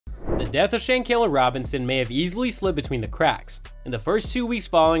The death of Shanquella Robinson may have easily slipped between the cracks. In the first 2 weeks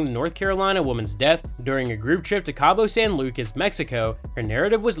following the North Carolina woman's death during a group trip to Cabo San Lucas, Mexico, her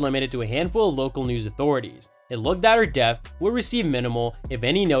narrative was limited to a handful of local news authorities. It looked that her death would receive minimal, if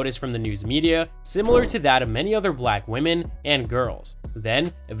any, notice from the news media, similar to that of many other black women and girls.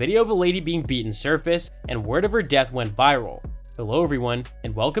 Then, a video of a lady being beaten surfaced, and word of her death went viral. Hello everyone,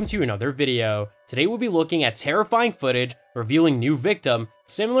 and welcome to another video. Today we'll be looking at terrifying footage revealing new victim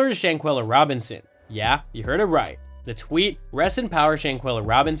similar to Shanquella Robinson. Yeah, you heard it right. The tweet, "Rest in Power Shanquella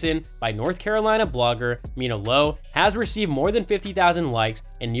Robinson" by North Carolina blogger Mina Lowe has received more than 50,000 likes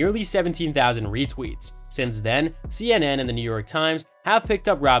and nearly 17,000 retweets. Since then, CNN and the New York Times have picked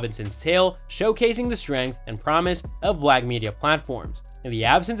up Robinson's tale, showcasing the strength and promise of black media platforms. In the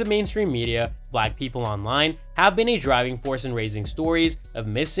absence of mainstream media, black people online have been a driving force in raising stories of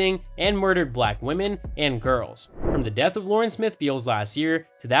missing and murdered black women and girls, from the death of Lauren Smith Fields last year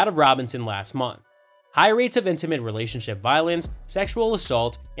to that of Robinson last month. High rates of intimate relationship violence, sexual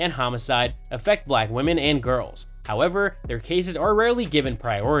assault, and homicide affect black women and girls. However, their cases are rarely given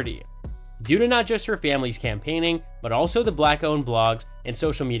priority. Due to not just her family's campaigning, but also the black-owned blogs and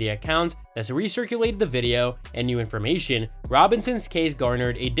social media accounts that recirculated the video and new information, Robinson's case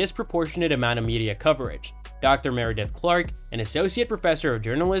garnered a disproportionate amount of media coverage. Dr. Meredith Clark, an associate professor of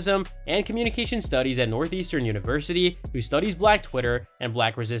journalism and communication studies at Northeastern University who studies black Twitter and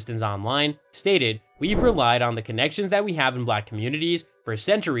black resistance online, stated, "We've relied on the connections that we have in black communities for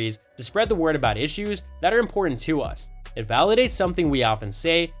centuries to spread the word about issues that are important to us. It validates something we often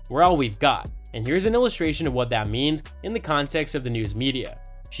say, we're all we've got, and here's an illustration of what that means in the context of the news media,"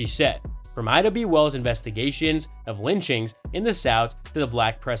 she said. From Ida B. Wells' investigations of lynchings in the South to the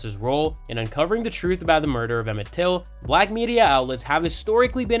black press's role in uncovering the truth about the murder of Emmett Till, black media outlets have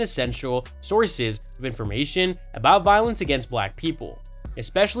historically been essential sources of information about violence against black people,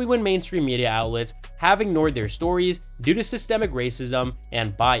 especially when mainstream media outlets have ignored their stories due to systemic racism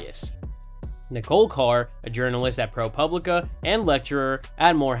and bias. Nicole Carr, a journalist at ProPublica and lecturer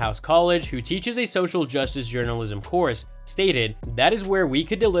at Morehouse College who teaches a social justice journalism course, stated, "That is where we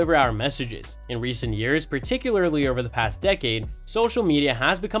could deliver our messages. In recent years, particularly over the past decade, social media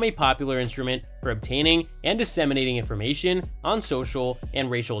has become a popular instrument for obtaining and disseminating information on social and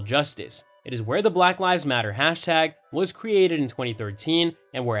racial justice. It is where the Black Lives Matter hashtag was created in 2013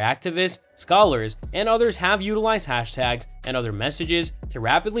 and where activists, scholars, and others have utilized hashtags and other messages to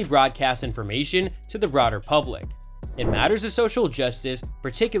rapidly broadcast information to the broader public. In matters of social justice,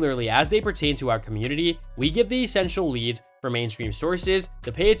 particularly as they pertain to our community, we give the essential leads for mainstream sources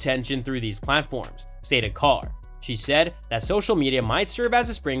to pay attention through these platforms," stated Carr. She said that social media might serve as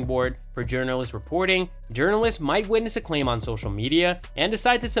a springboard for journalist reporting. Journalists might witness a claim on social media and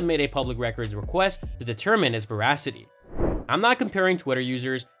decide to submit a public records request to determine its veracity. "I'm not comparing Twitter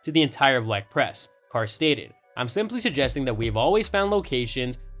users to the entire black press," Carr stated. "I'm simply suggesting that we've always found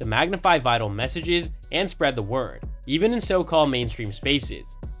locations to magnify vital messages and spread the word, even in so-called mainstream spaces."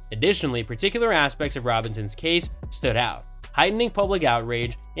 Additionally, particular aspects of Robinson's case stood out, heightening public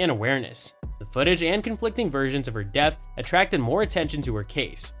outrage and awareness. The footage and conflicting versions of her death attracted more attention to her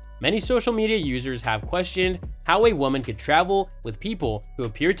case. Many social media users have questioned how a woman could travel with people who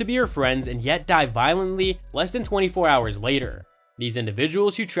appeared to be her friends and yet die violently less than 24 hours later. These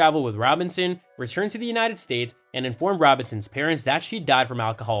individuals who traveled with Robinson returned to the United States and informed Robinson's parents that she died from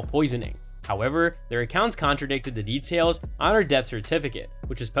alcohol poisoning. However, their accounts contradicted the details on her death certificate,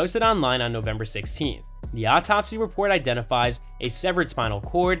 which was posted online on November 16th. The autopsy report identifies a severed spinal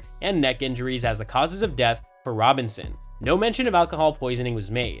cord and neck injuries as the causes of death for Robinson. No mention of alcohol poisoning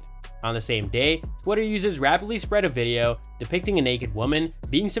was made. On the same day, Twitter users rapidly spread a video depicting a naked woman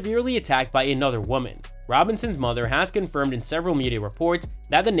being severely attacked by another woman. Robinson's mother has confirmed in several media reports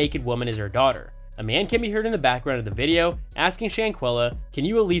that the naked woman is her daughter. A man can be heard in the background of the video asking Shanquella, "Can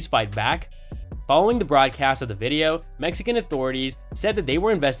you at least fight back?" Following the broadcast of the video, Mexican authorities said that they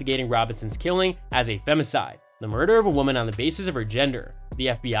were investigating Robinson's killing as a femicide, the murder of a woman on the basis of her gender. The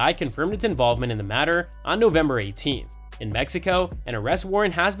FBI confirmed its involvement in the matter on November 18th. In Mexico, an arrest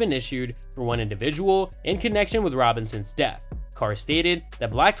warrant has been issued for one individual in connection with Robinson's death. Carr stated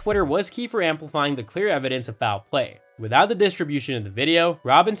that Black Twitter was key for amplifying the clear evidence of foul play. Without the distribution of the video,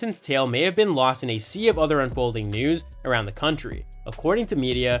 Robinson's tale may have been lost in a sea of other unfolding news around the country, according to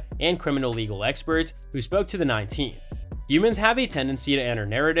media and criminal legal experts who spoke to the 19th. Humans have a tendency to enter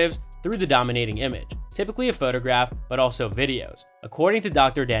narratives through the dominating image, typically a photograph, but also videos, according to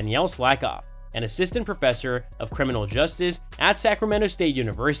Dr. Danielle Slakoff, an assistant professor of criminal justice at Sacramento State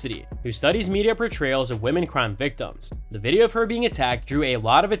University, who studies media portrayals of women crime victims. The video of her being attacked drew a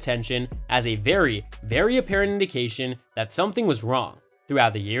lot of attention as a very apparent indication that something was wrong.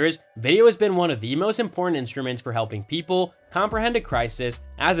 Throughout the years, video has been one of the most important instruments for helping people comprehend a crisis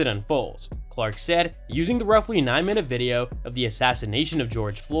as it unfolds, Clark said, using the roughly 9-minute video of the assassination of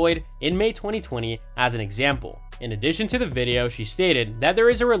George Floyd in May 2020 as an example. In addition to the video, she stated that there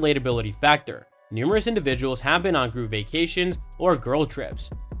is a relatability factor. Numerous individuals have been on group vacations or girl trips.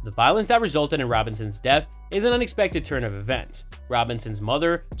 The violence that resulted in Robinson's death is an unexpected turn of events. Robinson's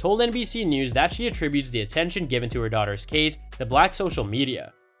mother told NBC News that she attributes the attention given to her daughter's case to Black social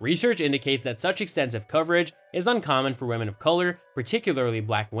media. Research indicates that such extensive coverage is uncommon for women of color, particularly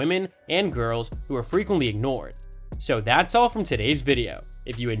Black women and girls who are frequently ignored. So that's all from today's video.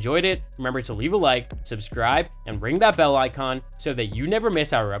 If you enjoyed it, remember to leave a like, subscribe, and ring that bell icon so that you never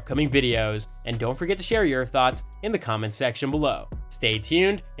miss our upcoming videos, and don't forget to share your thoughts in the comments section below. Stay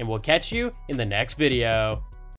tuned, and we'll catch you in the next video.